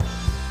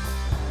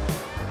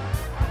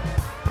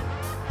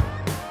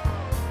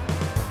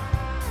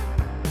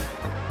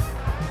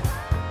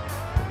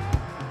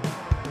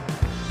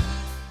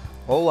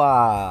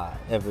Hola,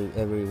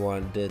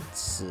 everyone.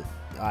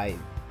 I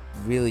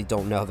really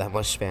don't know that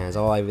much Spanish.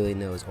 All I really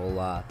know is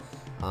hola,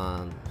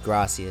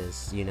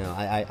 gracias.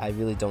 I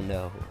really don't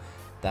know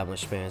that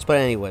much Spanish. But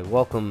anyway,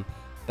 welcome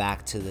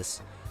back to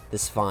this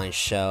fine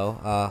show.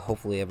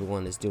 Hopefully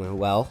everyone is doing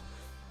well.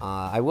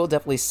 I will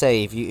definitely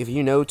say if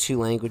you know two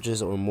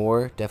languages or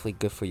more, definitely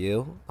good for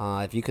you.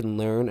 If you can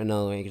learn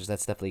another language,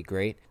 that's definitely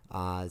great.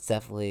 It's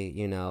definitely,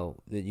 you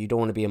don't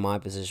want to be in my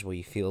position where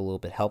you feel a little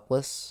bit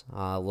helpless,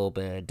 a little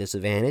bit at a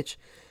disadvantage.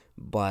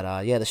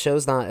 But yeah,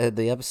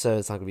 the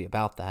episode's not gonna be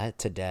about that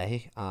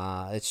today.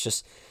 It's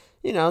just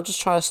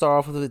try to start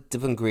off with a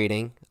different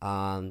greeting.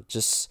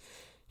 Just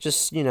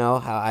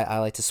how I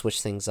like to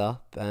switch things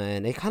up,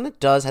 and it kind of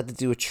does have to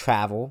do with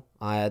travel.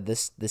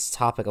 This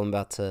topic I'm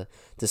about to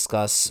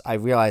discuss, I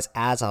realized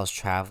as I was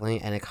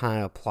traveling, and it kind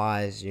of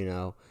applies,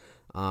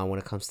 when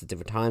it comes to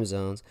different time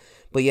zones.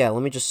 But yeah,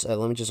 let me just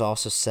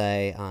also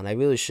say, and I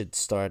really should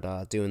start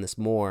doing this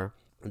more.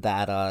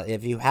 That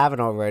if you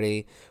haven't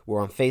already,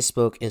 we're on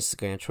Facebook,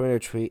 Instagram,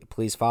 Twitter.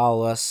 Please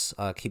follow us.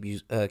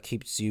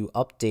 Keeps you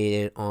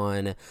updated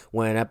on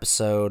when an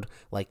episode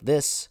like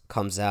this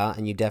comes out,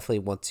 and you definitely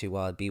want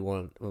to be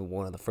one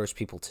of the first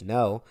people to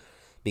know,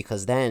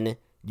 because then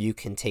you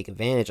can take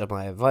advantage of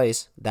my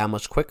advice that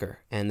much quicker,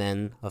 and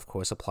then of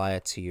course apply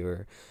it to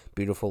your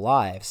beautiful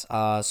lives.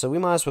 So we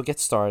might as well get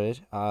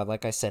started.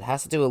 Like I said, it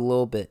has to do a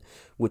little bit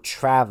with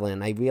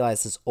traveling. I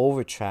realize it's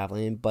over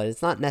traveling, but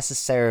it's not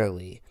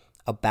necessarily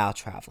about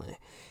traveling.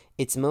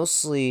 It's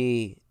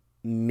mostly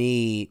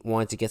me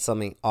wanting to get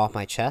something off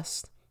my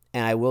chest,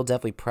 and I will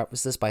definitely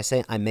preface this by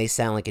saying I may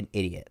sound like an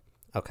idiot.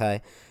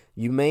 Okay,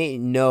 you may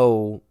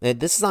know,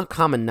 and this is not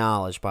common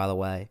knowledge, by the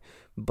way,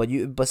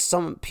 but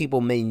some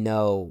people may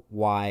know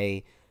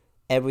why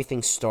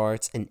everything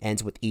starts and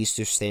ends with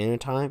Eastern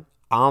Standard Time.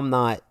 I'm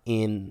not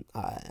in.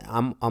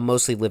 I'm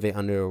mostly living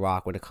under a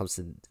rock when it comes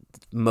to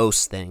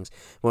most things.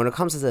 When it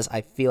comes to this,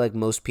 I feel like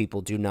most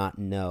people do not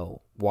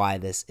know why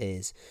this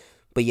is.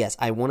 But yes,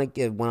 I want to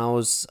give. When I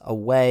was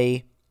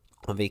away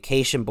on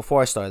vacation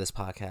before I started this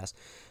podcast,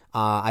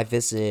 I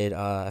visited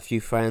a few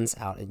friends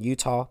out in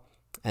Utah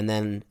and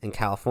then in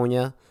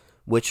California,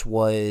 which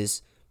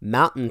was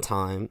Mountain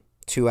Time,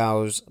 2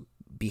 hours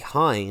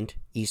behind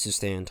Eastern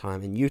Standard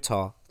Time in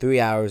Utah, 3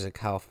 hours in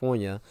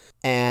California,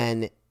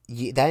 and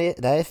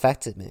that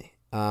affected me.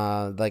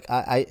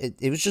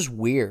 It was just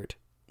weird.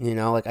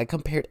 Like I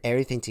compared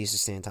everything to Eastern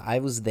Standard Time. I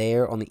was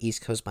there on the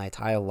East Coast my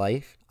entire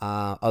life,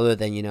 other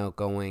than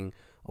going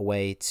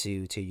away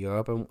to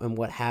Europe and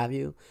what have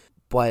you.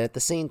 But at the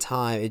same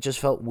time, it just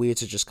felt weird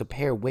to just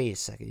compare. Wait a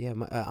second, yeah,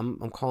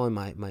 I'm calling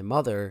my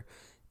mother,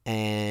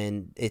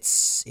 and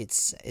it's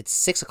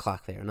 6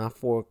 o'clock there, not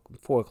four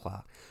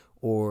o'clock,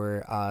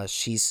 or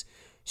it's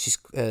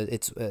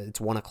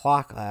 1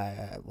 o'clock.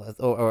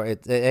 Or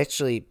it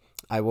actually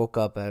I woke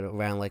up at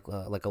around like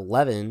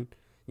 11,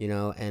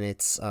 and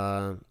it's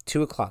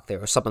 2 o'clock there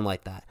or something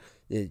like that.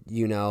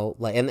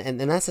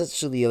 And that's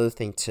actually the other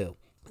thing too.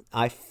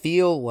 I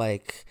feel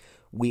like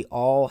we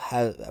all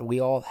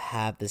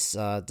have this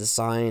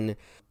design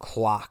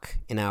clock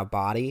in our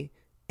body,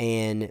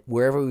 and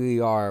wherever we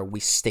are, we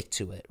stick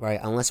to it,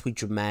 right? Unless we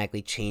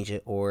dramatically change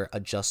it or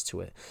adjust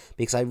to it.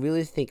 Because I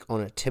really think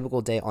on a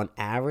typical day, on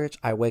average,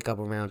 I wake up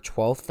around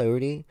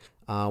 12:30,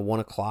 1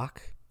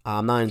 o'clock.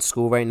 I'm not in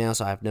school right now,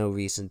 so I have no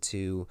reason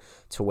to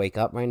wake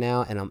up right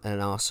now,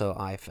 and also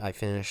I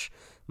finish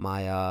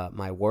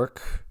my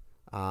work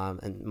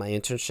and my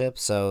internship.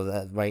 So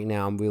that right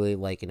now I'm really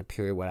like in a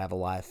period where I have a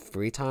lot of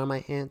free time on my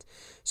hands.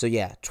 So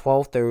yeah,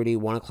 12:30,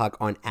 1 o'clock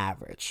on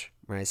average,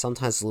 right?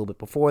 Sometimes a little bit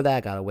before that,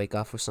 I gotta wake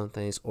up for some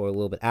things, or a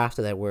little bit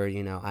after that, where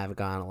I haven't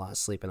gotten a lot of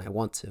sleep and I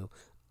want to.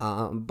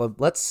 But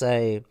let's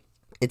say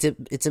it's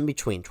in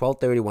between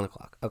 12:30, 1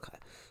 o'clock. Okay,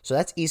 so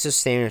that's Eastern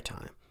Standard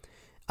Time.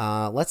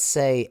 Let's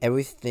say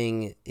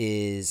everything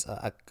is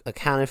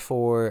accounted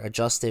for,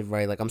 adjusted,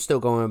 right? Like I'm still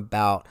going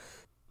about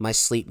my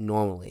sleep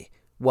normally.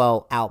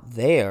 Well, out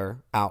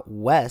there, out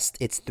west,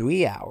 it's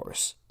 3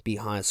 hours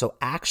behind. So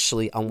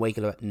actually, I'm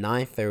waking up at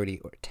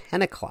 9:30 or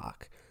 10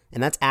 o'clock,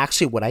 and that's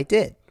actually what I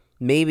did.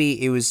 Maybe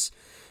it was,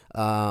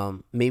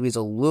 maybe it's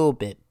a little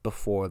bit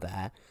before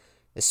that,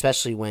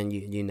 especially when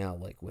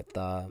like with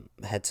I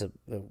had to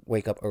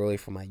wake up early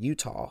for my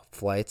Utah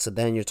flight. So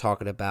then you're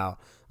talking about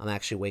I'm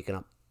actually waking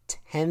up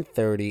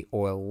 10:30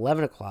 or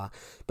 11 o'clock,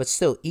 but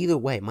still, either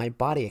way, my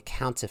body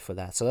accounted for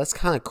that. So that's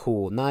kind of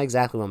cool. Not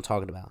exactly what I'm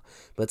talking about,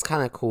 but it's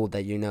kind of cool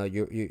that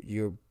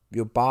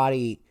your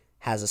body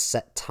has a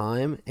set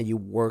time and you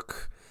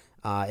work.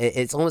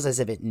 It's almost as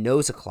if it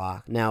knows a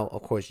clock. Now,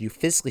 of course, you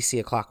physically see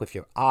a clock with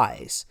your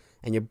eyes,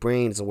 and your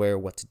brain is aware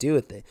of what to do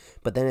with it.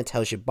 But then it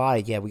tells your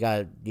body, yeah, we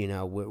got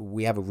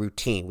we have a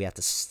routine. We have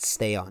to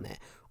stay on it.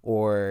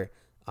 Or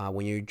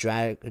when you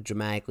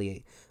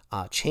dramatically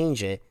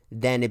change it,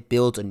 then it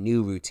builds a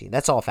new routine.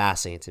 That's all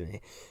fascinating to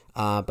me,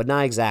 but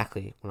not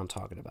exactly what I'm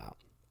talking about.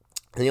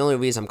 And the only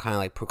reason I'm kind of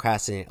like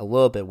procrastinating a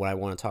little bit what I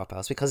want to talk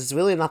about is because it's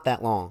really not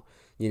that long.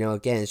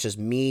 Again, it's just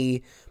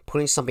me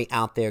putting something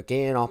out there,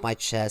 getting it off my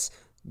chest.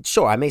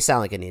 Sure, I may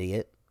sound like an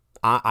idiot.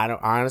 I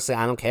don't honestly,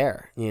 I don't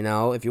care.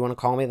 If you want to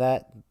call me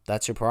that,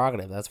 that's your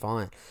prerogative. That's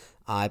fine.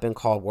 I've been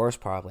called worse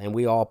probably, and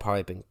we all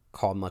probably been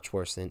called much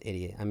worse than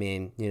idiot. I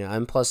mean,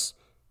 and plus,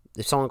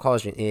 if someone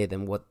calls you an idiot,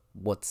 then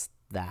what's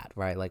that,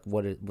 right? Like,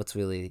 what's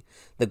really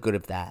the good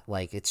of that?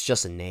 Like, it's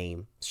just a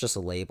name. It's just a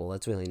label.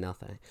 It's really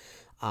nothing.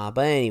 But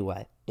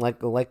anyway,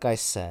 like I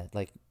said,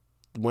 like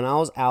when I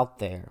was out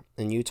there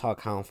in Utah,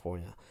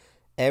 California,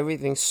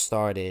 everything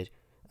started.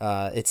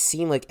 It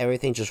seemed like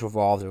everything just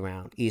revolved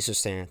around Eastern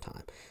Standard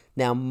Time.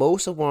 Now,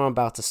 most of what I'm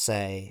about to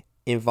say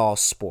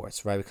involves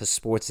sports, right? Because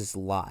sports is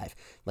live.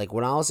 Like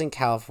when I was in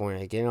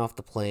California, getting off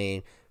the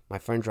plane, my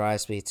friend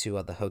drives me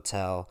to the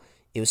hotel.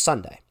 It was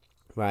Sunday,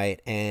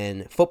 right?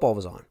 And football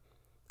was on.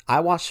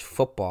 I watched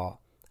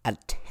football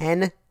at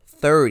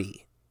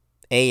 10:30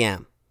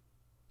 a.m.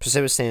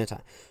 Pacific Standard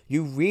Time.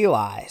 You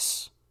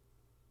realize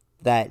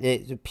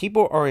that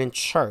people are in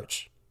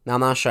church. Now,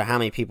 I'm not sure how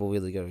many people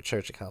really go to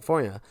church in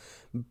California,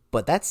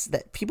 but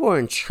that people are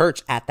in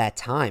church at that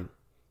time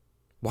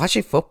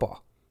watching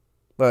football.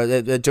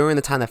 During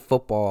the time that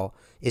football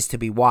is to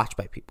be watched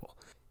by people.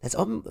 That's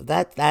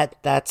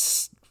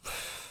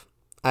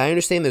I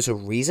understand there's a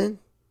reason.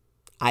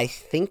 I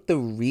think the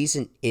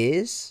reason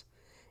is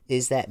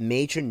that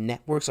major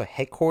networks are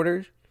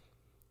headquartered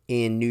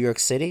in New York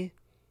City,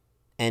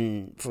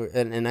 and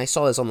I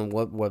saw this on the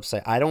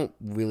website. I don't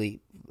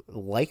really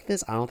like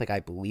this. I don't think I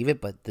believe it,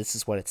 but this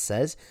is what it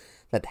says,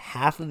 that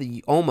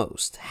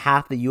almost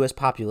half the U.S.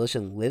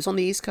 population lives on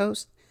the East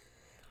Coast.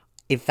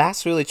 If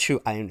that's really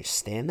true, I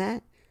understand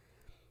that.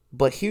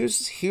 But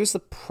here's the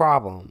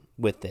problem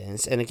with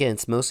this, and again,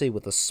 it's mostly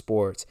with the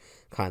sports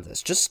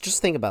contest.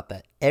 Just think about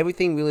that.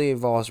 Everything really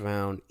revolves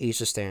around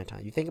Eastern Standard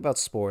Time. You think about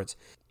sports,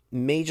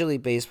 Major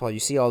League Baseball,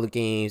 you see all the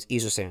games,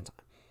 Eastern Standard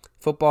Time.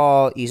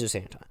 Football, Eastern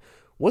Standard Time.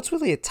 What's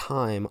really a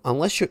time,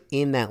 unless you're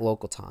in that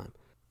local time,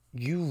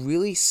 you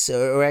really,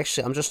 or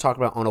actually, I'm just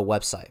talking about on a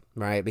website,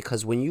 right?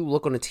 Because when you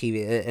look on a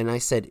TV, and I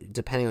said,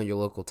 depending on your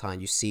local time,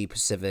 you see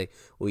Pacific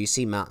or you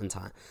see Mountain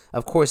Time.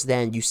 Of course,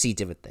 then you see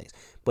different things.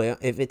 But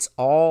if it's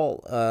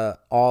all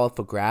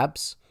for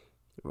grabs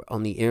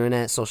on the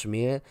internet, social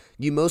media,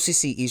 you mostly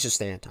see Eastern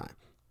Standard Time.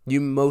 You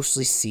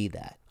mostly see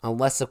that,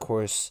 unless, of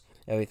course,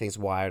 everything's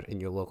wired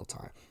in your local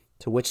time.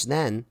 To which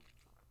then,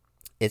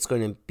 it's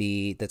going to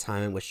be the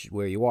time in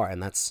where you are,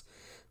 and that's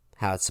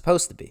how it's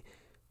supposed to be.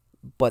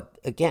 But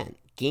again,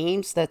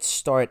 games that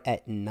start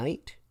at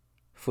night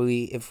for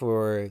the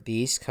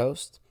East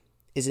Coast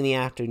is in the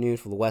afternoon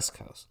for the West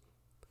Coast,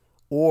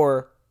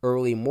 or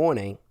early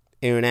morning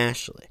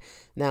internationally.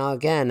 Now,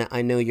 again,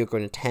 I know you're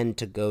going to tend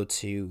to go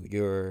to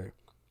your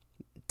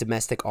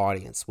domestic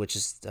audience, which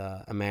is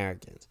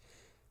Americans.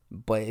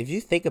 But if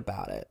you think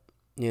about it,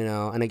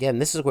 and again,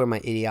 this is where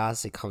my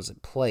idiocy comes in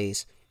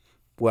place,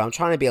 where I'm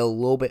trying to be a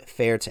little bit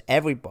fair to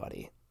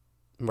everybody,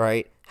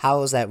 right?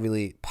 How is that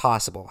really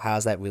possible? How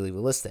is that really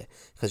realistic?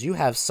 Because you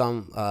have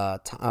some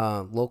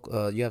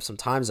you have some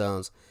time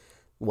zones,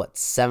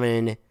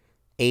 7,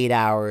 8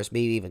 hours,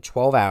 maybe even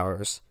 12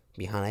 hours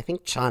behind. I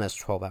think China's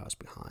 12 hours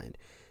behind.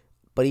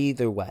 But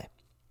either way,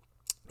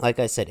 like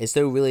I said, is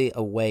there really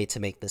a way to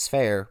make this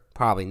fair?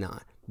 Probably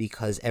not,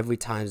 because every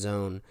time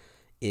zone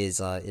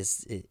is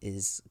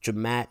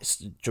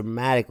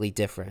dramatically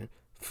different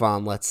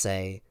from, let's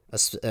say,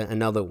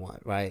 another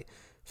one, right?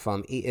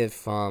 From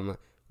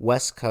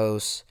West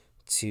Coast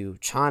to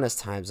China's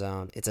time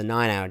zone, it's a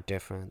 9-hour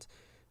difference.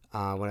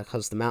 When it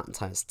comes to Mountain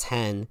Time, it's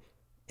 10,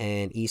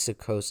 and Eastern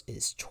Coast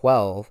is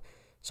 12.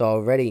 So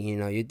already,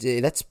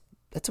 that's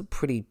a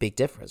pretty big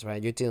difference,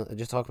 right? You're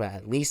talking about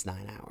at least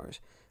 9 hours.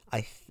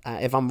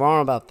 If I'm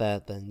wrong about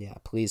that, then yeah,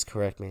 please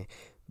correct me.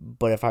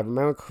 But if I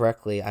remember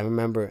correctly, I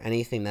remember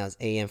anything that was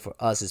AM for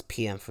us is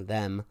PM for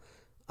them.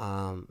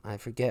 I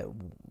forget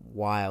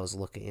why I was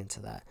looking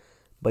into that,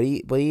 but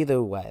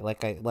either way,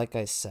 like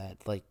I said,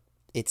 like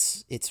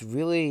it's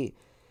really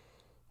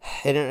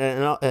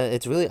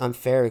it's really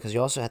unfair, because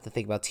you also have to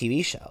think about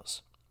TV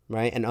shows,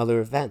 right, and other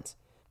events.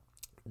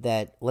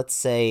 That, let's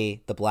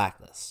say, The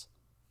Blacklist,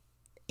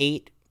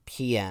 8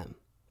 p.m.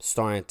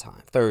 starting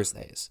time,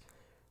 Thursdays,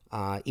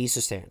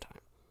 Eastern Standard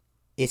Time.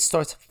 It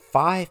starts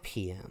 5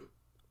 p.m.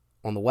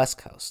 on the West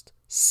Coast,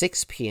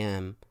 6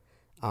 p.m.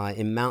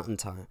 In Mountain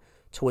Time,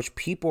 to which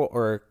people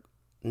are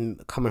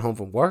coming home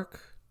from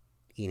work,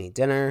 eating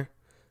dinner,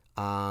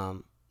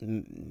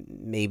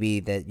 maybe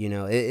that,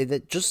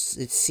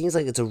 it seems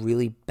like it's a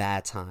really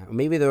bad time. Or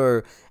maybe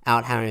they're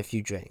out having a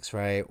few drinks,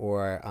 right?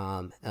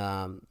 Or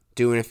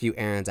doing a few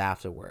errands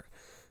after work,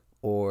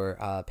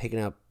 or picking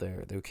up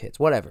their kids,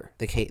 whatever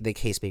the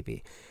case may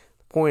be.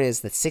 The point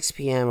is that 6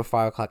 p.m. or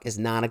 5 o'clock is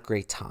not a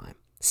great time.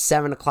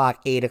 7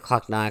 o'clock, 8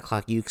 o'clock, 9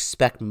 o'clock, you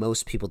expect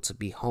most people to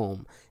be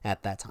home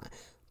at that time.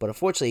 But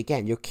unfortunately,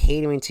 again, you're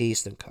catering to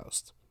Eastern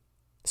Coast.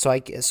 So I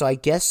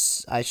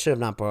guess I should have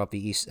not brought up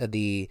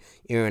the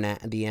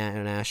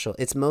international.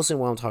 It's mostly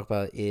what I'm talking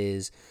about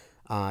is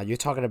you're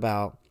talking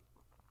about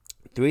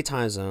 3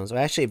 time zones. Or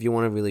actually, if you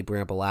want to really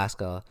bring up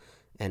Alaska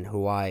and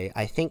Hawaii,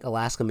 I think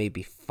Alaska may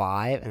be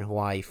 5 and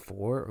Hawaii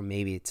 4, or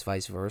maybe it's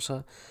vice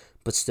versa.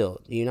 But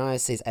still, the United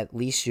States, at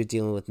least you're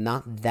dealing with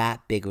not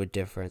that big of a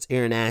difference.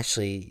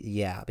 Internationally,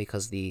 yeah,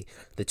 because the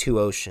two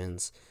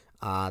oceans,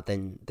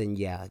 then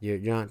yeah, you're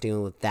not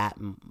dealing with that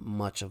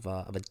much of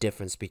a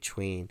difference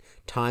between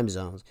time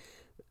zones.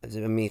 I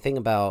mean, think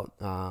about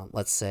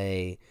let's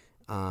say,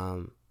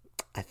 I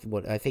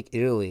think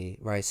Italy,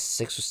 right,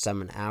 6 or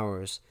 7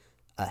 hours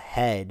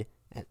ahead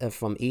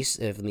from the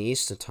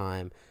Eastern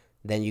time.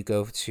 Then you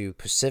go to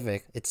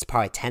Pacific, it's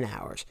probably 10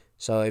 hours.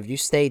 So if you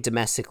stay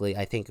domestically,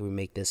 I think it would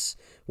make this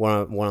what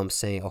I'm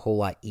saying a whole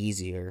lot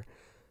easier.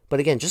 But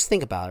again, just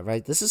think about it,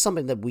 right? This is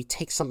something that we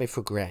take something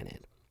for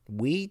granted.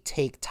 We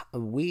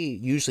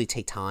usually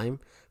take time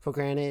for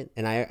granted,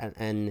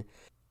 and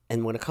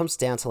when it comes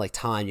down to like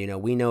time,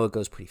 we know it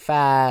goes pretty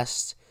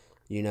fast.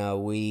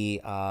 We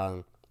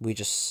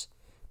just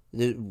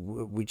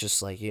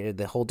like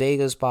the whole day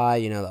goes by.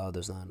 Oh,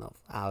 there's not enough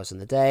hours in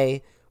the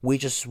day. We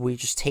just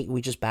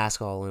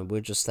basketball, and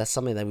that's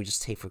something that we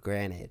just take for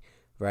granted,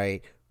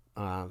 right?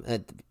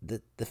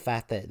 The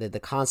fact that the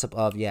concept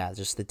of, yeah,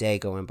 just the day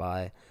going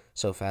by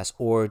so fast,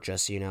 or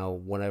just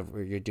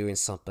whenever you're doing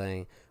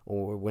something,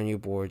 or when you're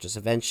bored, just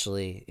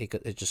eventually it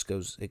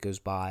goes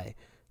by,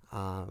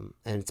 and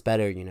it's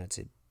better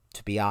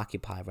to be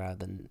occupied rather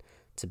than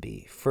to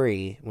be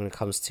free when it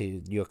comes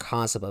to your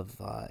concept of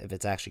if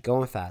it's actually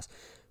going fast.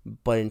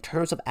 But in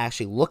terms of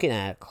actually looking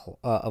at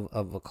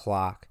of a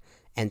clock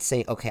and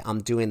saying, okay, I'm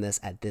doing this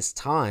at this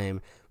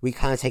time, we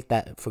kind of take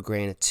that for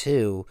granted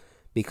too,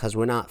 because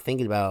we're not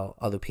thinking about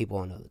other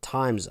people in other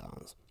time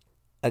zones.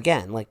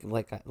 Again,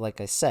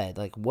 like I said,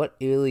 like, what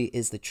really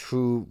is the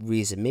true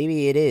reason?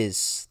 Maybe it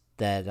is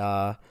that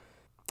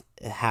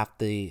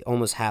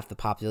almost half the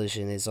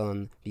population is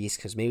on the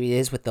East Coast. Maybe it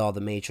is with all the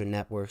major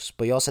networks,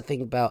 but you also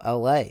think about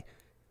LA.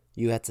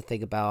 You have to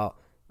think about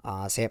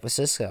San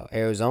Francisco,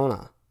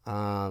 Arizona,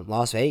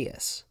 Las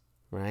Vegas,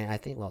 right? I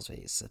think Las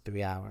Vegas is a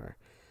 3 hour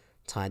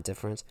time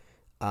difference.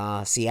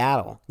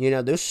 Seattle.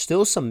 There's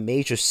still some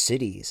major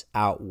cities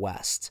out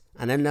west,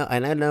 and I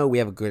know we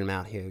have a good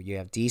amount here. You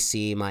have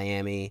DC,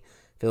 Miami,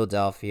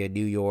 Philadelphia,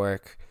 New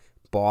York,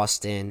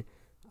 Boston.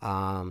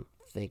 I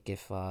think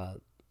if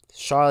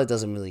Charlotte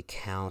doesn't really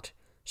count.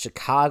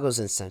 Chicago's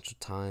in Central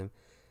Time,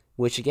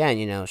 which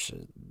again,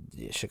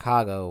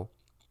 Chicago.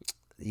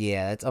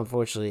 Yeah, it's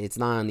unfortunately it's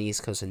not on the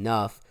East Coast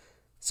enough.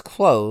 It's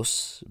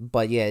close,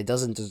 but yeah, it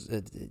doesn't.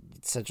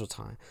 Central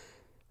Time.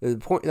 The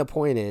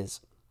point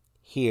is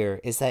here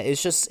is that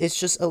it's just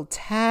a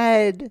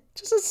tad,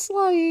 just a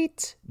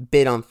slight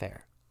bit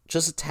unfair,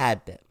 just a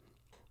tad bit,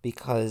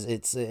 because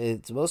it's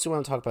mostly what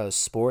I'm talking about is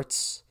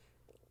sports.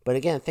 But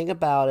again, think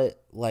about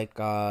it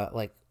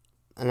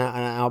and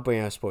I'll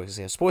bring up sports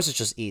because sports is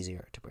just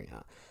easier to bring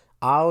up.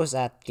 I was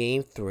at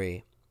Game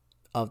 3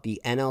 of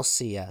the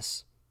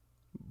NLCS,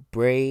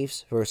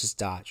 Braves versus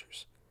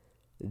Dodgers.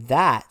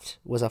 That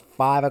was a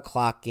 5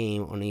 o'clock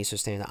game on the Eastern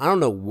Standard Time. I don't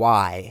know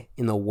why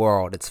in the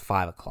world it's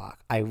 5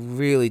 o'clock. I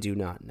really do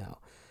not know.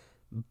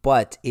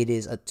 But it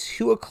is a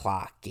 2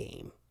 o'clock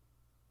game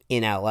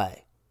in LA,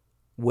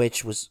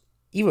 which was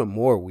even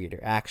more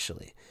weirder,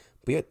 actually.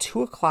 But a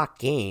 2 o'clock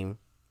game,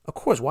 of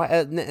course,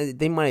 why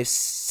they might have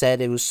said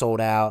it was sold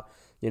out,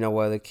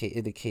 whatever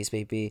the case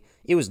may be.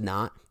 It was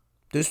not.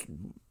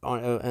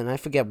 And I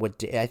forget what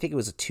day. I think it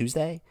was a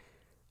Tuesday.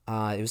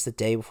 It was the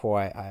day before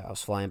I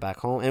was flying back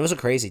home, and it was a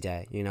crazy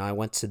day. I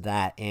went to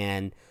that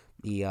and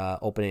the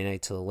opening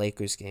night to the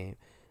Lakers game.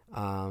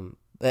 And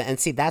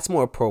see, that's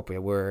more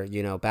appropriate. Where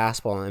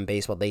basketball and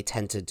baseball, they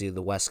tend to do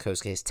the West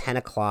Coast case 10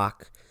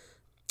 o'clock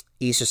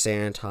Eastern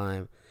Standard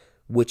Time,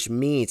 which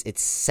means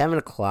it's 7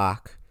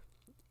 o'clock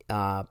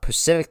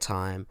Pacific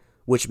Time,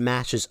 which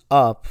matches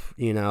up,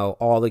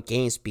 all the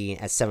games being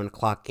at 7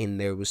 o'clock in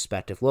their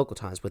respective local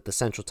times, with the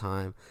Central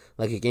Time.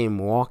 Like a game in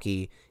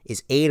Milwaukee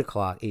is 8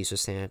 o'clock Eastern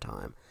Standard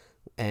Time,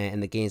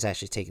 and the game's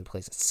actually taking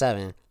place at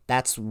 7.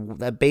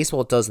 That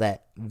baseball does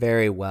that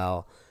very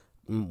well,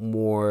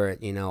 more,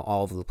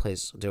 all over the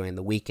place during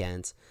the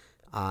weekends,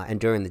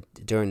 and during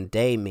the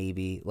day,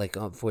 maybe, like,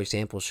 for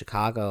example,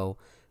 Chicago,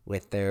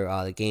 with their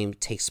the game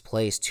takes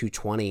place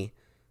 2:20.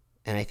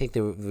 And I think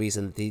the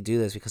reason that they do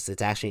this is because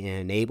it's actually in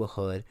a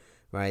neighborhood,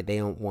 right? They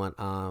don't want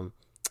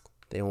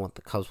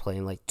the Cubs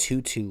playing like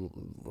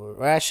 2-2.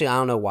 Or actually, I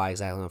don't know why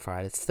exactly on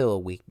Friday. It's still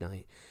a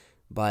weeknight.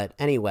 But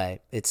anyway,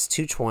 it's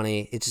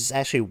 2:20. It's just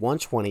actually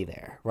 1:20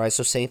 there, right?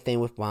 So same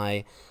thing with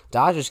my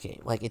Dodgers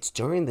game. Like, it's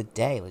during the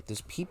day. Like,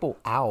 there's people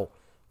out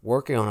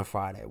working on a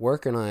Friday,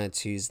 working on a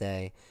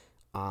Tuesday.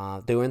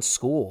 They're in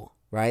school,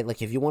 right?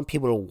 Like, if you want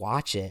people to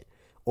watch it,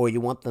 or you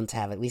want them to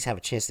at least have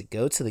a chance to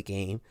go to the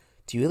game,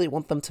 do you really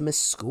want them to miss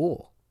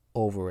school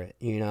over it?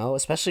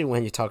 Especially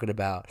when you're talking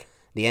about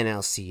the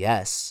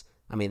NLCS.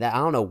 I mean, I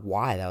don't know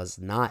why that was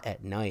not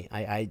at night.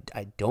 I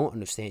don't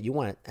understand. You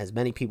want as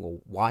many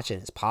people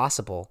watching as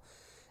possible,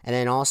 and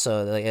then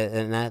also,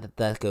 and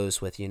that goes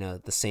with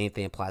the same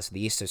thing applies to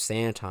the Eastern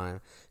Standard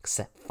Time,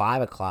 except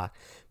 5 o'clock.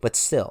 But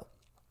still,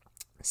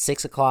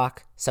 6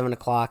 o'clock, 7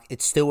 o'clock,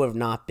 it still would have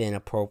not been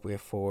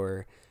appropriate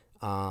for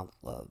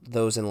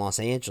those in Los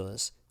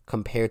Angeles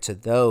compared to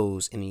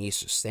those in the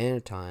Eastern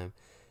Standard Time.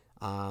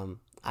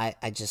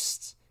 I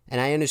just,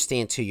 and I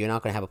understand too, you're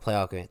not going to have a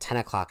playoff game at 10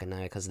 o'clock at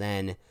night because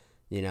then,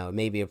 it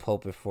may be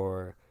appropriate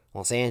for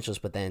Los Angeles,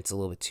 but then it's a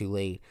little bit too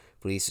late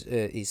for East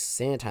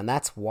Standard Time.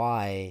 That's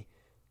why,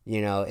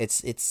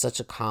 it's such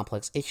a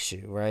complex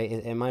issue, right?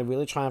 Am I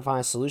really trying to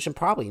find a solution?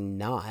 Probably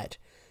not,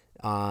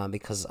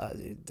 because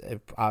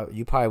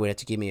you probably would have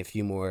to give me a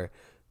few more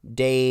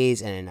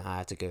days, and I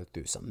have to go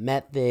through some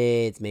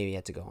methods. Maybe you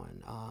have to go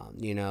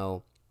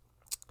on,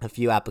 a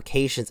few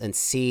applications and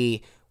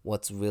see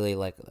what's really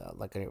like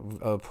an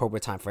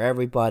appropriate time for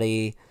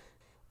everybody.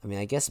 I mean,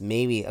 I guess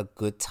maybe a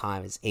good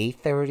time is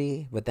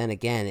 8:30, but then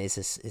again,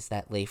 is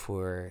that late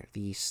for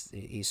the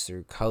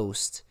Eastern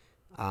Coast?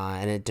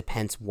 And it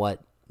depends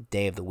what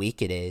day of the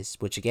week it is.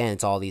 Which again,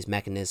 it's all these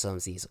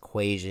mechanisms, these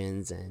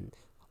equations, and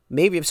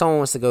maybe if someone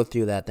wants to go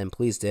through that, then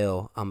please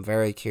do. I'm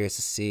very curious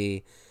to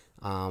see,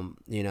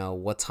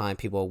 what time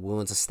people are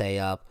willing to stay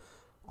up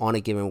on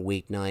a given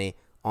weeknight,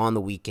 on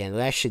the weekend.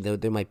 Actually,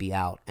 they might be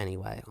out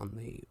anyway on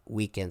the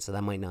weekend, so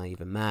that might not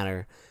even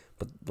matter.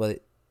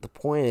 But the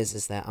point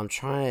is that I'm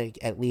trying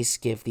to at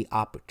least give the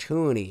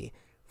opportunity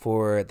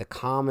for the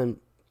common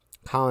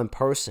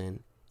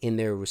person in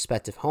their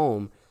respective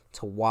home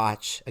to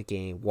watch a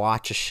game,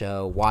 watch a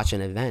show, watch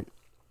an event,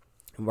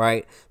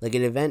 right? Like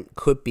an event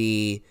could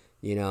be,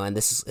 and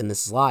this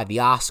is live, the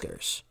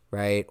Oscars,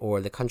 right, or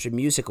the Country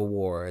Music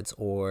Awards,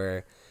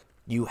 or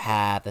you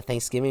have the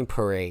Thanksgiving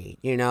parade,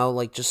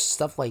 like just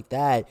stuff like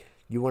that.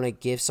 You want to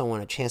give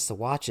someone a chance to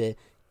watch it.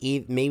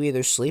 Maybe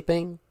they're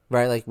sleeping,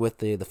 right? Like with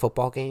the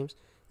football games.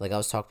 Like I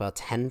was talking about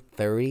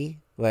 10:30.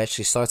 Well, it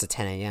actually starts at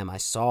 10 a.m. I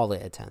saw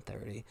it at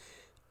 10:30.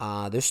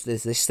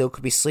 They still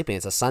could be sleeping.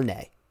 It's a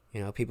Sunday.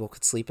 People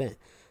could sleep in.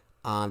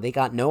 They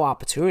got no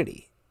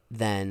opportunity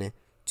then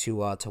to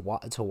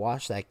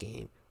watch that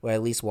game, or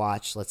at least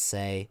watch, let's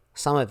say,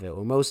 some of it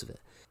or most of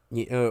it.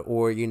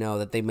 Or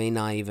that they may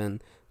not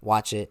even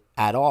watch it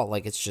at all.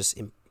 Like it's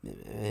just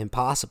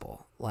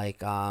impossible.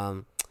 Like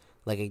a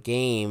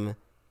game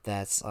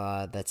that's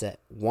at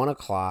 1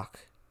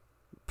 o'clock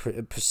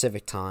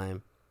Pacific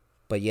time,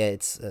 but yet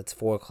it's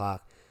 4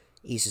 o'clock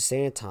Eastern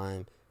Standard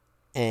Time,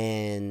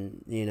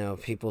 and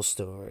people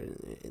still are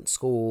in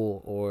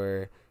school,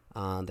 or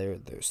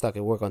they're stuck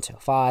at work until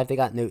 5. They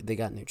got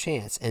no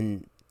chance.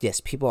 And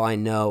yes, people I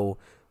know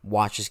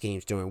watch these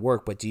games during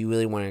work, but do you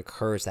really want to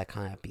encourage that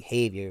kind of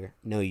behavior?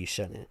 No, you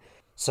shouldn't.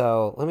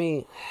 So let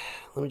me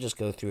just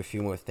go through a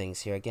few more things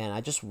here. Again, I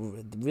just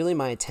really,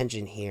 my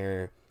intention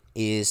here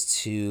is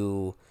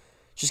to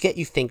just get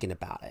you thinking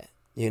about it.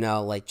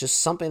 Like just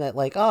something that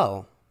like,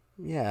 oh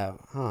yeah,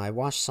 I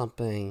watched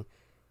something,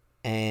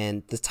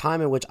 and the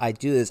time in which I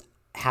do this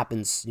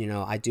happens.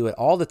 I do it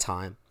all the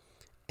time,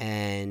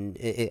 and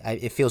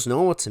it feels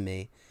normal to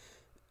me.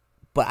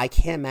 But I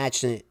can't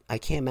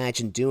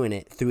imagine doing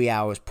it 3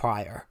 hours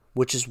prior,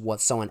 which is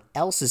what someone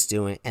else is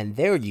doing, and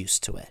they're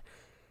used to it,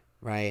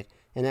 right?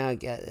 And now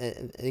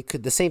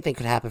the same thing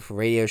could happen for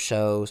radio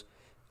shows.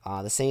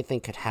 The same thing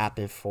could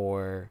happen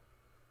for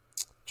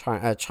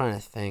trying to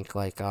think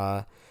like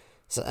trying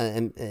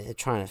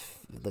to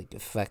like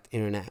affect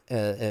internet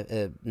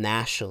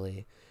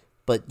nationally.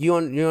 But you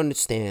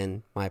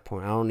understand my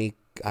point.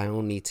 I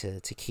don't need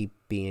to keep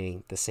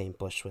beating the same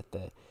bush with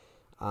it.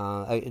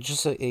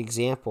 Just an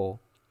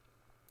example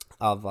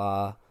of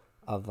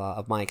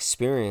my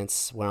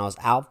experience when I was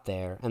out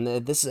there, and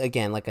this is,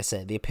 again, like I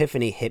said, the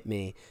epiphany hit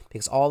me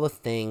because all the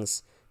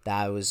things that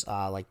I was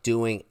like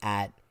doing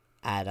at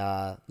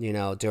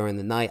during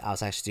the night, I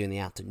was actually doing in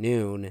the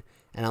afternoon,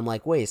 and I'm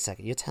like, wait a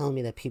second, you're telling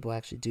me that people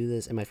actually do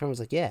this? And my friend was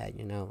like, yeah,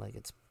 like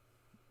it's,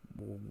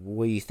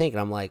 what do you think?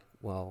 And I'm like,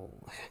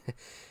 well,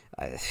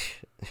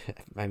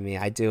 I mean,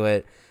 I do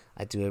it,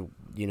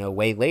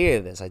 way later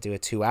than this. I do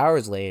it 2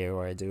 hours later,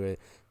 or I do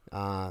it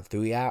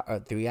 3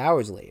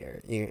 hours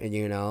later.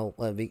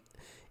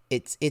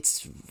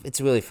 It's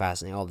really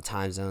fascinating, all the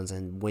time zones,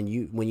 and when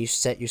you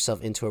set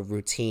yourself into a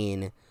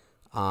routine,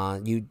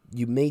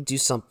 you may do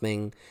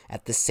something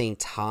at the same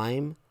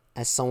time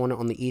as someone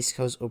on the East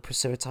Coast or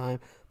Pacific time,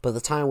 but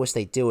the time in which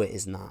they do it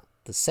is not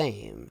the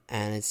same.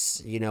 And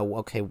it's,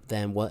 okay,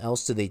 then what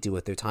else do they do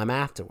with their time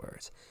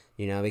afterwards?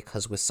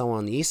 Because with someone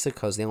on the Eastern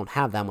Coast, they don't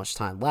have that much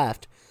time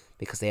left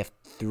because they have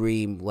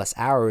 3 less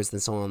hours than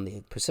someone on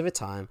the Pacific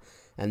time.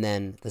 And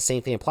then the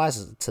same thing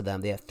applies to them.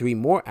 They have 3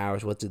 more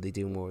hours. What do they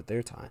do more with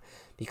their time?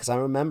 Because I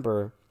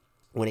remember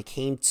when it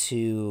came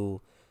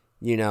to,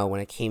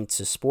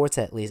 sports,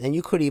 at least, and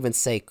you could even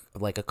say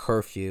like a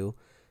curfew,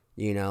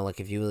 like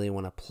if you really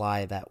want to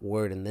apply that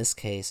word in this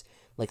case,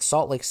 like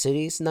Salt Lake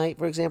City's night,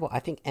 for example, I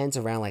think ends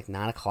around like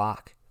 9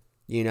 o'clock.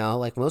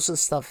 Like most of the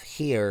stuff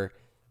here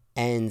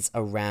ends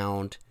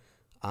around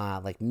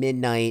like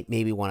midnight,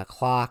 maybe 1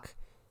 o'clock.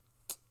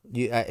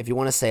 If you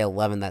want to say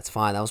 11, that's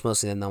fine. That was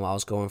mostly the number I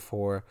was going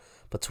for.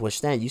 But to which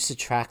then you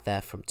subtract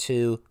that from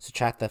 2,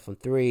 subtract that from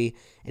 3,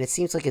 and it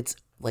seems like it's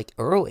like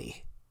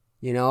early.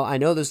 I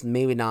know there's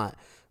maybe not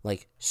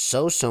like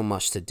so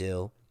much to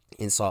do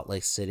in Salt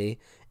Lake City,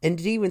 and it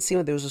didn't even seem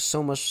like there was just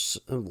so much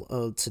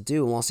to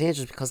do in Los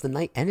Angeles because the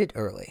night ended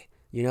early.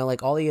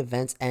 Like all the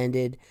events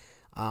ended.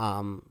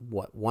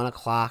 1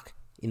 o'clock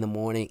in the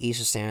morning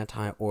Eastern Standard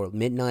Time or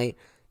midnight,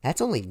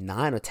 that's only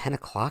 9 or 10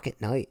 o'clock at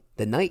night.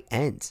 The night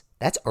ends.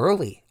 That's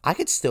early. I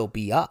could still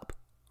be up,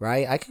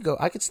 right? I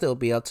could still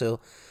be up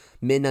till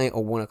midnight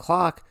or 1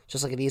 o'clock,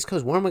 just like at the East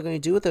Coast. What am I going to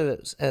do with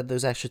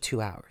those extra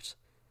 2 hours?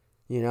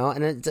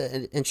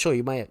 And sure,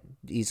 you might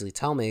easily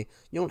tell me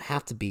you don't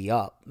have to be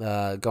up,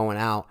 going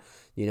out,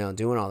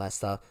 doing all that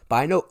stuff. But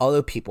I know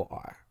other people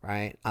are,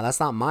 right? That's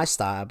not my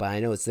style, but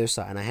I know it's their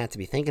style, and I have to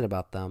be thinking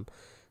about them.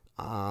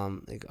 I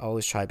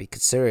always try to be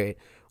considerate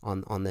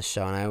on this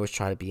show, and I always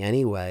try to be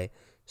anyway.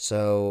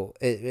 So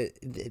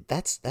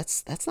that's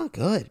not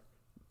good.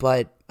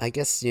 But I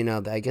guess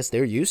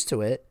they're used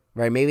to it,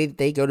 right? Maybe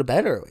they go to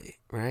bed early,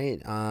 right?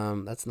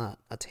 That's not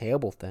a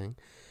terrible thing.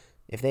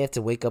 If they have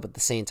to wake up at the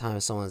same time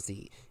as someone on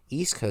the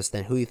East Coast,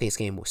 then who do you think is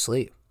getting more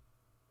sleep?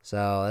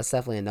 So that's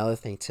definitely another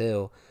thing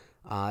too.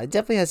 It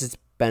definitely has its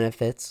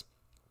benefits,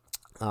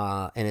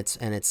 and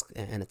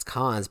its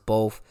cons.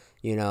 Both,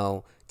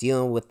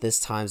 dealing with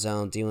this time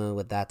zone, dealing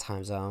with that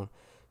time zone.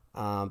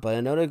 But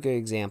another good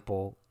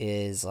example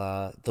is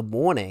the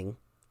morning,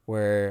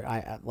 where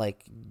I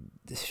like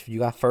you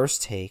got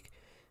First Take.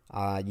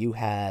 You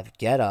have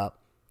Get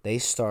Up. They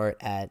start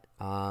at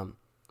 10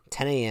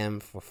 a.m.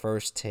 for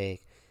First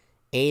Take.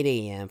 8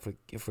 a.m.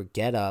 for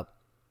Get Up.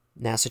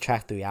 Now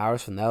subtract 3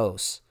 hours from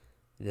those.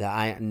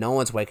 No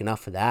one's waking up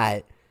for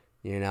that,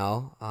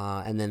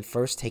 And then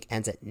First Take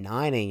ends at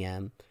 9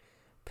 a.m.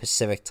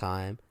 Pacific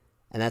time,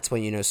 and that's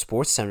when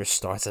Sports Center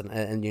starts, and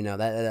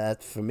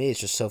that for me is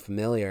just so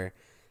familiar.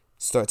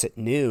 Starts at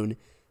noon,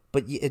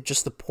 but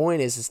just the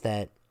point is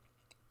that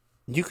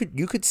you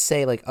could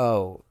say like,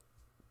 oh,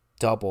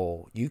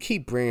 double. You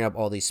keep bringing up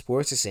all these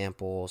sports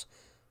examples,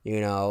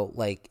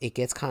 like it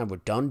gets kind of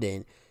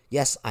redundant.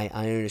 Yes, I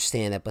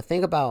understand that, but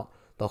think about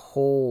the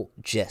whole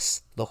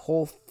gist, the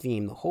whole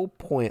theme, the whole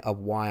point of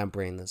why I'm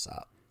bringing this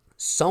up.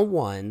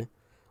 Someone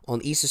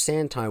on Eastern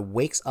Standard Time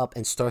wakes up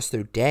and starts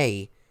their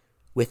day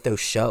with those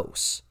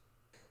shows.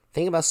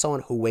 Think about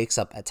someone who wakes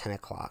up at 10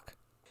 o'clock.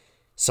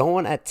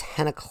 Someone at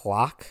 10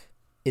 o'clock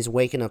is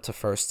waking up to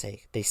First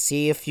Take. They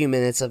see a few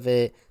minutes of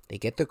it. They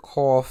get their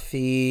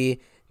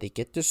coffee. They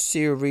get their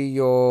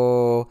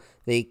cereal.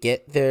 They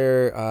get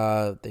their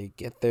I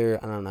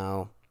don't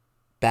know,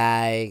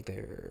 bag,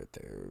 their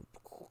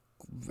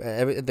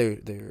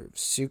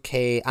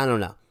suitcase. I don't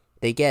know.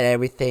 They get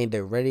everything.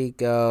 They're ready to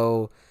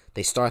go.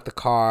 They start the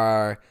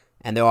car,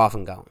 and they're off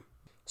and going.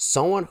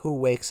 Someone who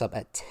wakes up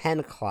at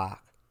 10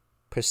 o'clock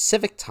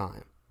Pacific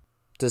time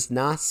does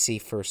not see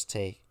First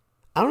Take.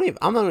 I don't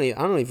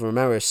even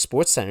remember if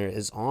Sports Center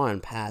is on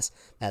past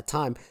that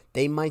time.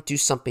 They might do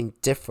something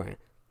different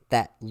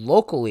that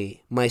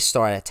locally might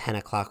start at 10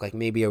 o'clock, like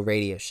maybe a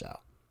radio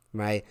show,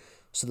 right?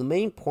 So the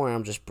main point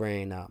I'm just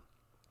bringing up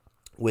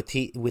with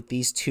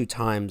these two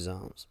time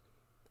zones,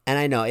 and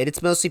I know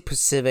it's mostly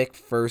Pacific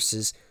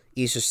versus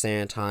Eastern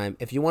Standard Time.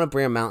 If you want to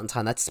bring a Mountain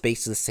Time, that's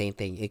basically the same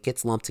thing. It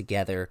gets lumped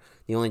together.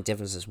 The only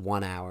difference is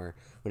 1 hour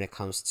when it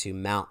comes to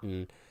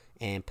Mountain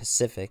and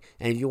Pacific.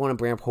 And if you want to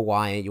bring up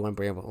Hawaiian, you want to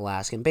bring up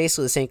Alaskan,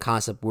 basically the same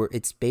concept where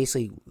it's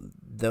basically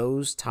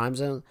those time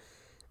zones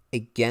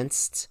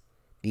against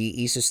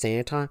the Eastern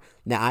Standard Time.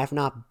 Now, I've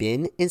not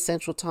been in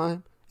Central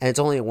Time, and it's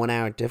only a 1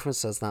 hour difference,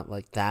 so it's not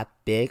like that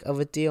big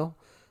of a deal.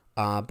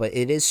 But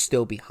it is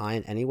still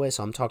behind anyway,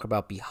 so I'm talking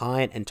about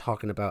behind and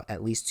talking about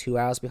at least 2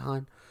 hours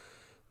behind.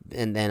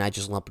 And then I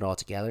just lump it all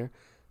together.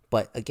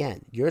 But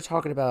again, you're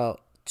talking about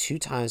two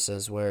time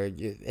zones where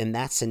in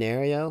that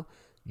scenario,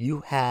 you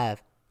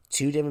have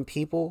two different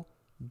people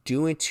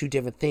doing two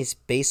different things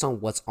based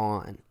on what's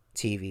on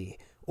TV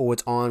or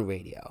what's on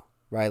radio,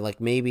 right?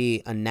 Like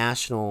maybe a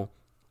national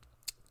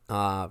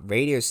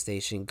radio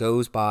station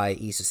goes by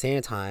Eastern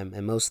Standard Time,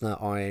 and most of them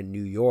are in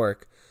New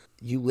York.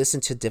 You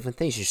listen to different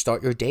things. You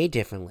start your day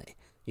differently.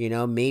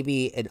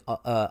 Maybe an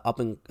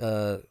upbeat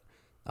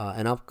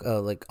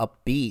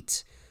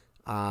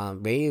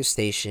radio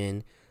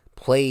station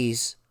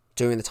plays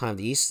during the time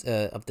of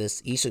of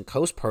this Eastern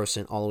Coast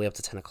person all the way up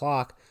to 10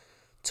 o'clock,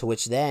 to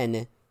which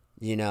then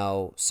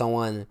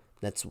someone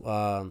that's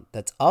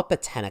up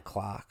at 10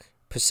 o'clock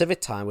Pacific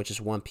time, which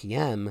is 1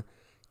 p.m.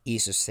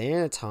 Eastern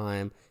Standard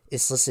Time,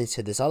 is listening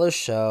to this other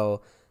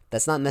show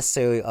that's not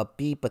necessarily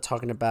upbeat, but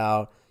talking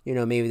about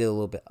maybe they're a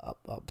little bit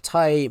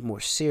uptight, more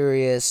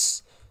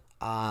serious,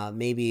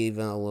 maybe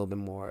even a little bit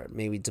more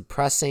maybe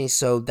depressing.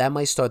 So that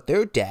might start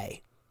their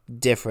day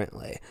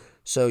differently.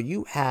 So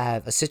you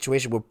have a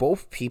situation where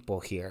both people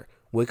here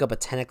wake up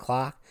at 10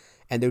 o'clock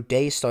and their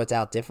day starts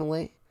out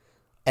differently.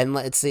 And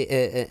let's say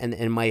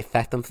it might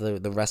affect them for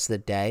the rest of the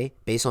day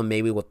based on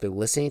maybe what they're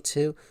listening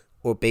to,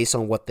 or based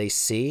on what they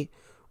see,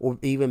 or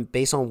even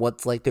based on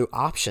what's like their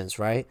options,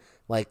 right?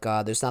 Like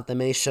there's not that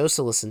many shows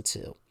to listen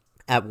to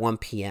at 1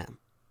 p.m.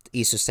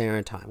 Eastern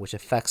Standard Time, which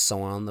affects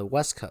someone on the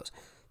West Coast.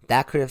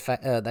 That could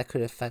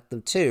affect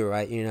them too,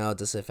 right?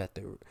 Does it affect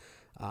their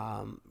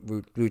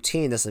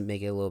routine? Does it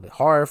make it a little bit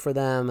harder for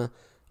them?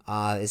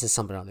 Is it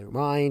something on their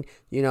mind?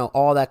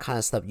 All that kind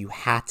of stuff you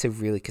have to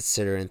really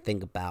consider and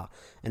think about.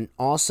 And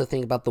also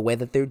think about the way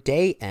that their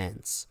day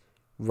ends,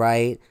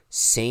 right?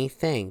 Same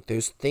thing.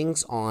 There's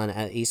things on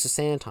at Eastern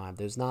Standard Time.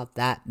 There's not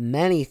that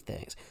many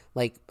things.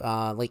 Like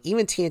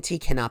even TNT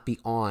cannot be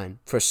on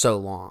for so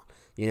long.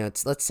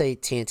 Let's say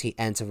TNT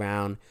ends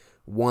around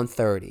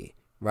 1:30,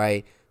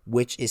 right?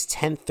 Which is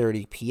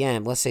 10:30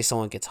 p.m. Let's say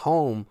someone gets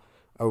home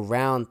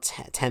around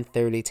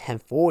 10:30,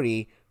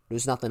 10:40.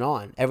 There's nothing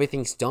on.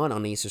 Everything's done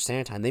on Eastern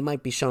Standard Time. They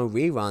might be showing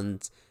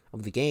reruns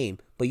of the game,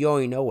 but you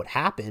already know what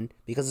happened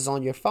because it's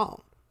on your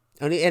phone.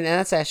 And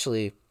that's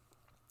actually,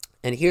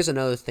 and here's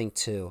another thing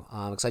too,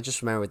 because I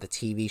just remember the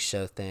TV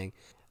show thing.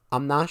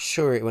 I'm not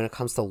sure when it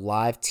comes to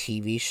live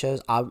TV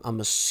shows. I'm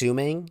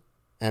assuming,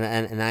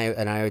 and I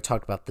already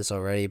talked about this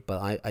already,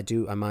 but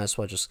I might as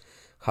well just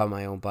cover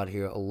my own butt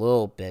here a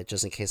little bit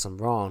just in case I'm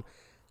wrong.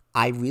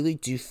 I really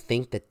do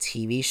think that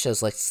TV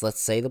shows, like let's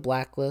say The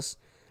Blacklist,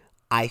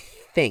 I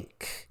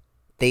think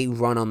they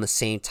run on the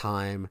same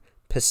time,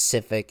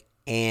 Pacific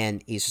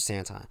and Eastern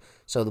Standard Time.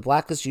 So The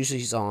Blacklist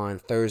usually is on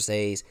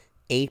Thursdays,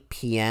 8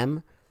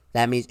 p.m.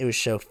 That means it would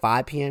show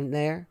 5 p.m.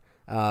 there,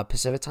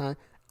 Pacific Time.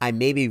 I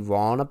may be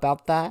wrong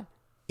about that.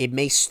 It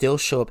may still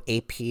show up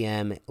 8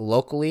 p.m.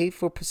 locally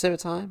for Pacific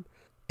Time.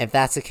 If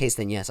that's the case,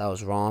 then yes, I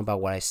was wrong about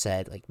what I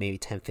said like maybe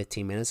 10,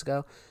 15 minutes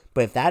ago.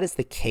 But if that is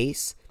the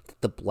case,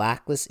 The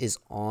Blacklist is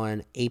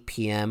on 8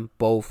 p.m.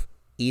 both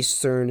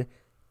Eastern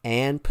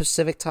and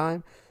Pacific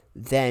Time,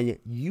 then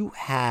you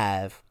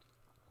have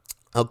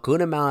a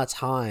good amount of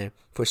time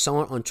for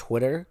someone on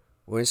Twitter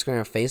or Instagram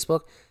or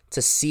Facebook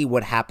to see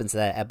what happens to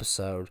that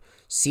episode,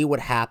 see what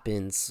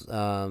happens.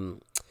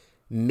 The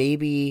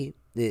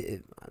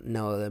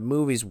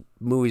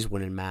movies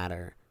wouldn't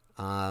matter.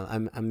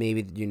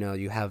 Maybe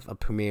you have a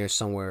premiere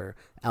somewhere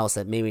else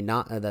that's maybe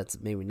not a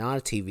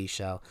TV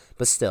show,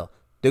 but still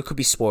there could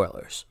be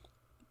spoilers,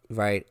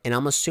 right? And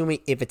I'm assuming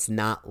if it's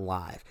not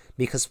live,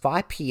 because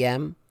 5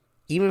 p.m.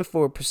 even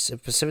for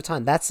Pacific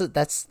Time, that's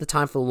the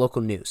time for the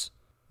local news,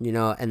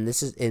 and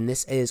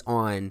this is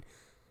on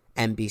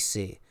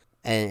NBC.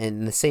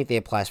 And the same thing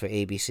applies for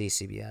ABC,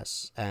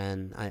 CBS,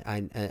 and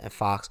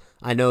Fox.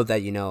 I know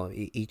that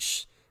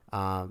each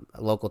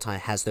local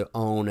time has their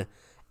own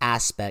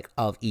aspect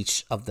of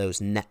each of those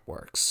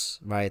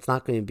networks, right? It's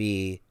not going to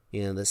be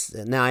this.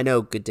 Now I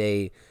know Good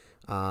Day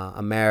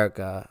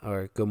America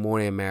or Good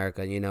Morning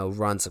America,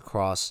 runs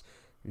across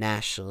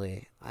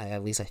nationally.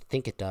 At least I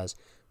think it does.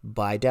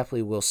 But I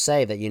definitely will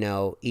say that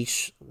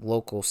each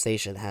local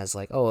station has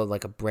like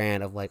a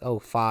brand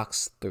of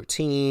Fox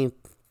 13.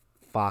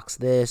 Fox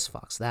this,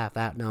 Fox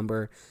that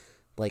number.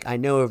 Like, I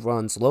know it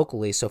runs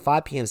locally, so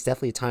 5 p.m. is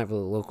definitely a time for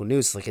the local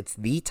news. Like, it's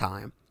the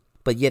time.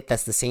 But yet,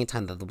 that's the same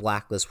time that The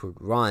Blacklist would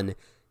run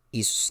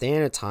Eastern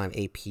Standard Time,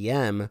 8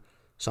 p.m.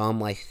 So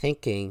I'm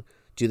thinking,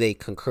 do they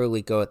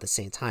concurrently go at the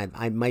same time?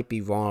 I might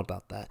be wrong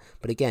about that.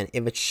 But again,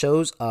 if it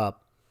shows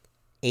up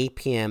 8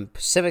 p.m.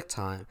 Pacific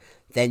Time,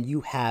 then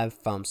you have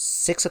from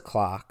 6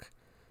 o'clock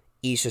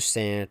Eastern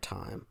Standard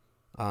Time.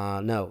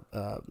 Now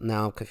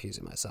I'm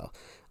confusing myself.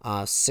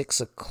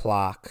 6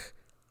 o'clock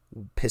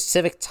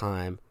Pacific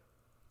Time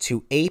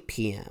to 8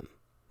 p.m.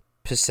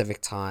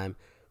 Pacific Time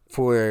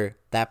for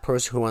that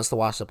person who wants to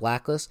watch The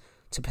Blacklist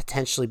to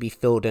potentially be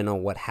filled in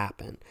on what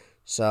happened.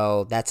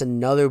 So that's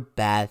another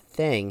bad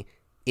thing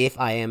if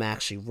I am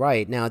actually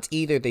right. Now, it's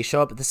either they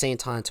show up at the same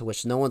time, to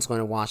which no one's going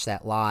to watch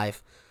that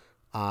live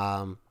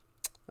 5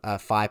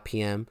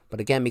 p.m.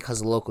 But again,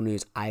 because of local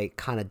news, I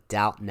kind of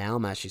doubt now,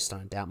 I'm actually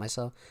starting to doubt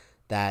myself,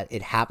 that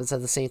it happens at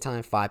the same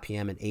time, 5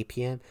 p.m. and 8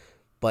 p.m.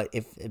 But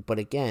if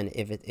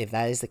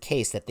that is the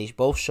case, that they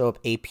both show up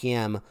 8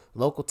 p.m.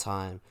 local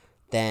time,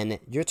 then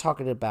you're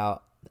talking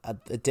about a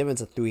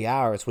difference of 3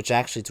 hours, which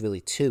actually it's really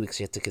 2 because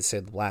you have to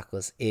consider The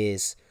Blacklist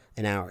is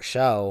an hour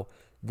show.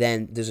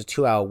 Then there's a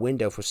 2-hour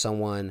window for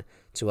someone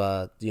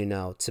to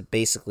to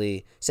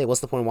basically say,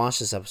 what's the point of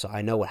watching this episode?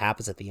 I know what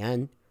happens at the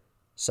end.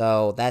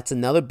 So that's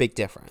another big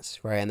difference,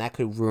 right? And that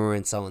could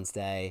ruin someone's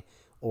day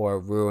or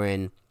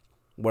ruin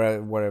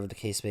whatever the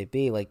case may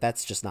be. Like,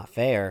 that's just not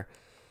fair.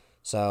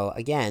 So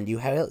again, you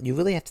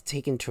really have to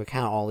take into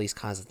account all these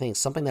kinds of things.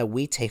 Something that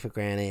we take for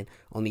granted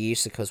on the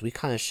East Coast, we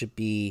kind of should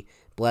be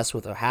blessed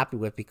with or happy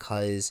with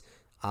because,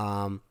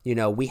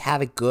 we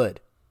have it good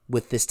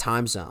with this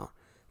time zone.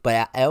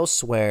 But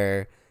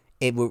elsewhere,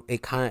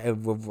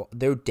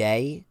 their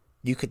day,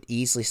 you could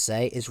easily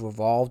say, is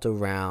revolved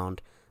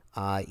around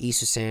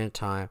Eastern Standard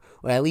Time,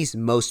 or at least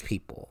most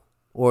people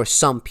or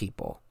some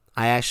people.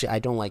 I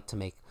don't like to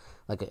make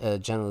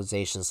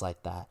generalizations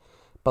like that.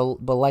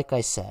 But like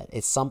I said,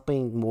 it's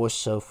something more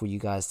so for you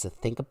guys to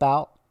think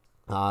about,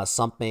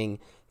 something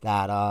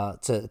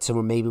that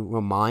to maybe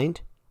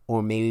remind,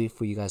 or maybe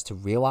for you guys to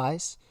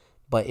realize.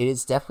 But it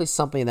is definitely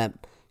something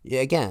that,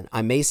 again,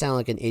 I may sound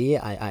like an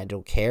idiot. I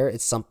don't care.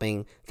 It's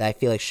something that I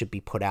feel like should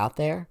be put out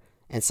there,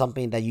 and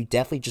something that you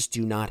definitely just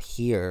do not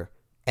hear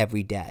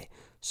every day.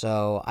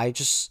 So I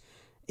just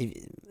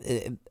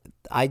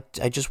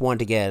wanted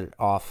to get it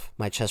off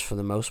my chest for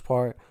the most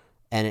part.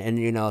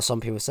 And some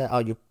people say,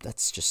 oh,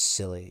 that's just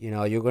silly.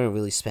 You're going to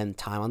really spend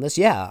time on this.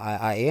 Yeah,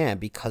 I am,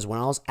 because when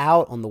I was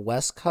out on the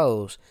West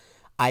Coast,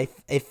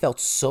 it felt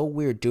so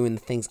weird doing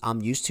the things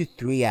I'm used to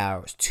 3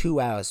 hours, 2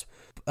 hours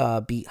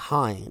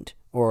behind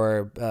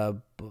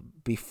or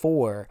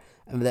before,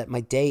 and that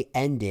my day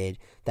ended,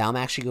 that I'm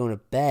actually going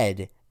to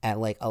bed at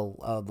like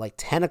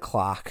 10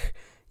 o'clock.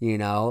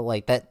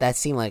 Like that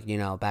seemed like,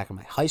 back in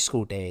my high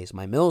school days,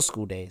 my middle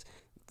school days.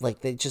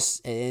 Like I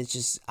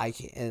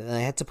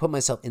had to put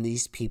myself in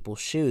these people's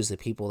shoes, the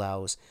people that I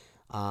was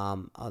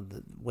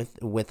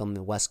with on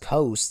the West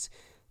Coast,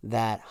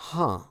 that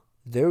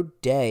their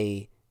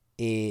day,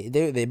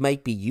 they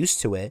might be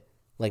used to it.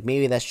 Like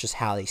maybe that's just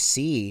how they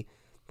see,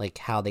 like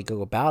how they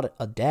go about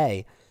a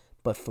day.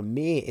 But for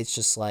me, it's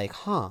just like,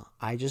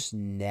 I just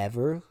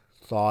never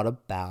thought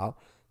about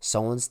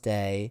someone's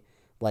day.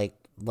 Like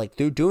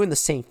they're doing the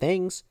same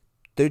things,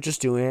 they're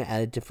just doing it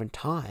at a different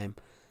time.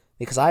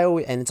 Because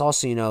and it's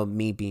also,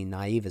 me being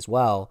naive as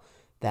well,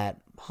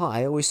 that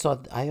I always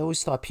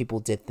thought people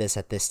did this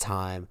at this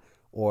time,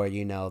 or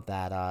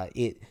that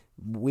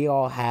we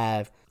all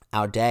have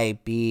our day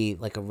be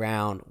like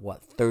around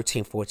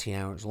 13-14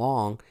 hours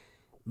long.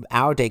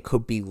 Our day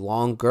could be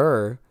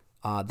longer,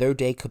 their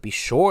day could be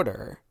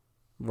shorter,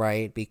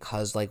 right?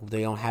 Because like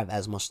they don't have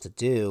as much to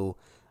do.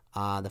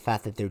 The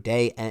fact that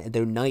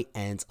their night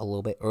ends a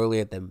little bit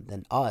earlier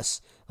than us.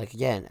 Like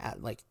again,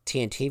 at like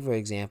TNT for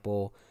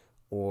example,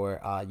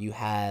 or you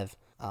have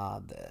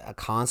a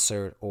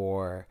concert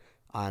or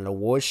an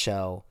award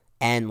show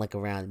end like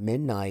around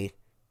midnight.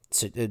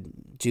 So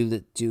do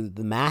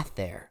the math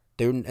there.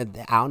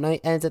 Our night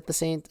ends at the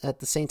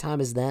same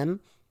time as them.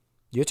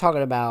 You're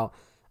talking about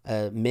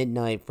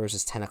midnight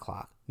versus 10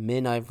 o'clock,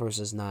 midnight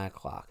versus 9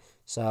 o'clock.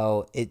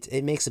 So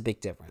it makes a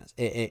big difference.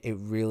 It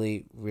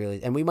really,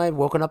 really, and we might have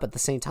woken up at the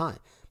same time,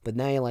 but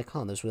now you're like,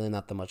 there's really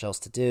not that much else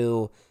to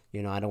do.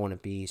 I don't want to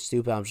be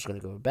stupid. I'm just going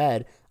to go to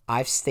bed.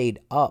 I've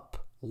stayed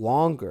up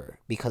longer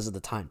because of the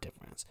time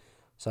difference.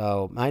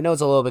 So I know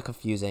it's a little bit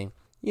confusing.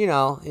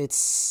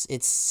 It's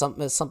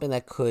something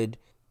that could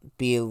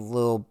be a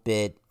little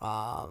bit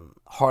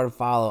hard to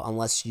follow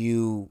unless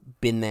you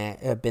been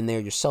there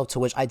yourself. To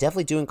which I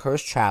definitely do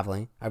encourage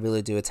traveling. I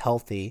really do. It's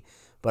healthy.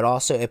 But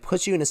also, it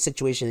puts you in a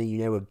situation that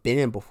you've never been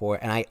in before,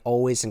 and I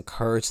always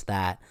encourage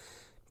that,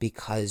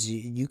 because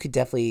you could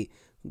definitely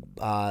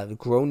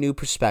grow new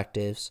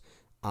perspectives.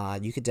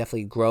 You could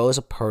definitely grow as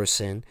a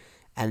person,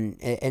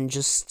 and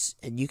just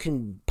you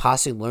can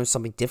possibly learn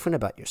something different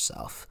about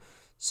yourself.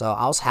 So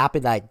I was happy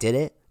that I did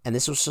it, and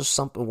this was just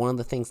one of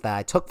the things that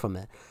I took from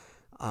it,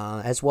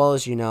 as well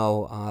as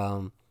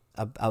about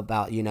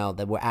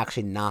that we're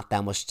actually not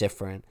that much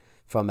different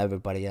from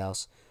everybody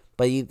else.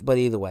 But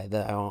either way,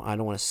 I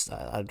don't want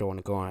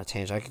to go on a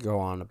tangent. I could go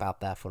on about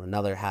that for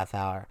another half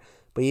hour.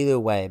 But either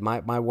way,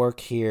 my work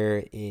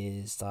here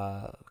is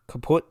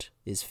kaput,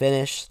 is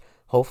finished.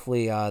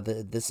 Hopefully,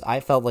 this I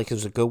felt like it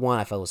was a good one.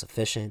 I felt it was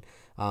efficient.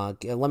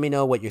 Let me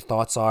know what your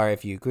thoughts are.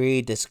 If you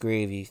agree,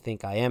 disagree. If you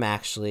think I am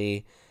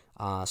actually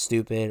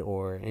stupid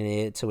or an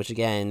idiot. To which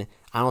again,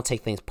 I don't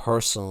take things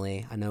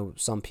personally. I know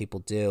some people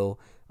do.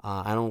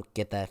 I don't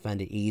get that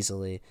offended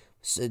easily.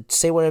 So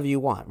say whatever you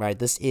want, right?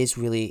 This is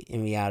really,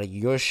 in reality,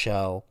 your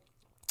show,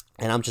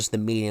 and I'm just the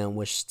medium in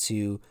which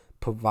to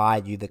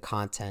provide you the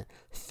content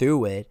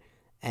through it.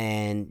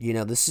 And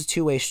this is a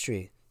two-way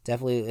street.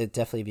 Definitely,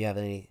 if you have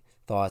any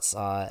thoughts,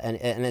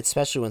 and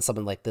especially when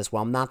something like this,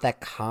 well, I'm not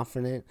that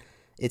confident.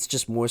 It's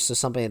just more so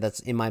something that's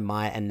in my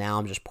mind, and now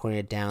I'm just putting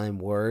it down in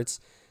words.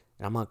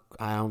 And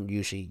I don't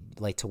usually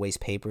like to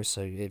waste paper,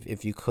 so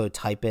if you could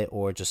type it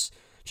or just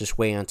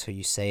wait until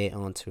you say it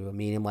onto a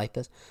medium like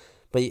this.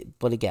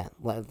 But again,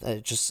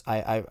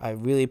 I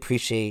really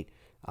appreciate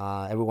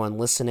everyone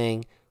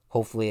listening.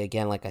 Hopefully,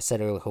 again, like I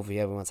said earlier, hopefully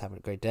everyone's having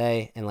a great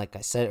day. And like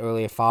I said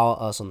earlier, follow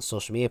us on the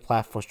social media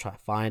platforms. Try to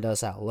find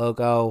us at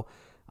Logo.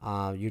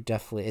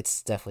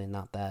 It's definitely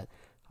not that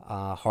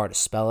hard to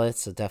spell it.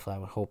 So definitely, I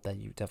would hope that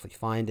you definitely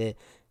find it.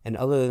 And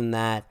other than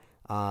that,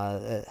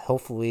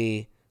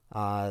 hopefully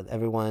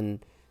everyone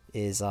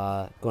is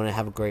going to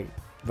have a great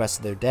rest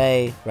of their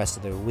day, rest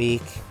of their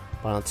week.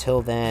 But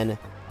until then,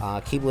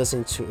 keep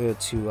listening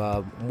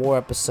to more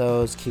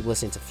episodes. Keep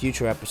listening to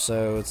future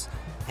episodes.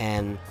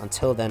 And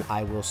until then,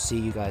 I will see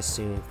you guys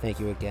soon. Thank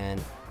you again.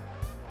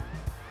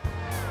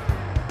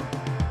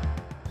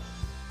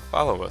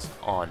 Follow us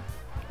on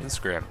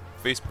Instagram,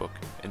 Facebook,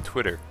 and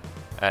Twitter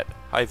at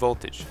High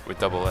Voltage with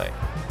double A.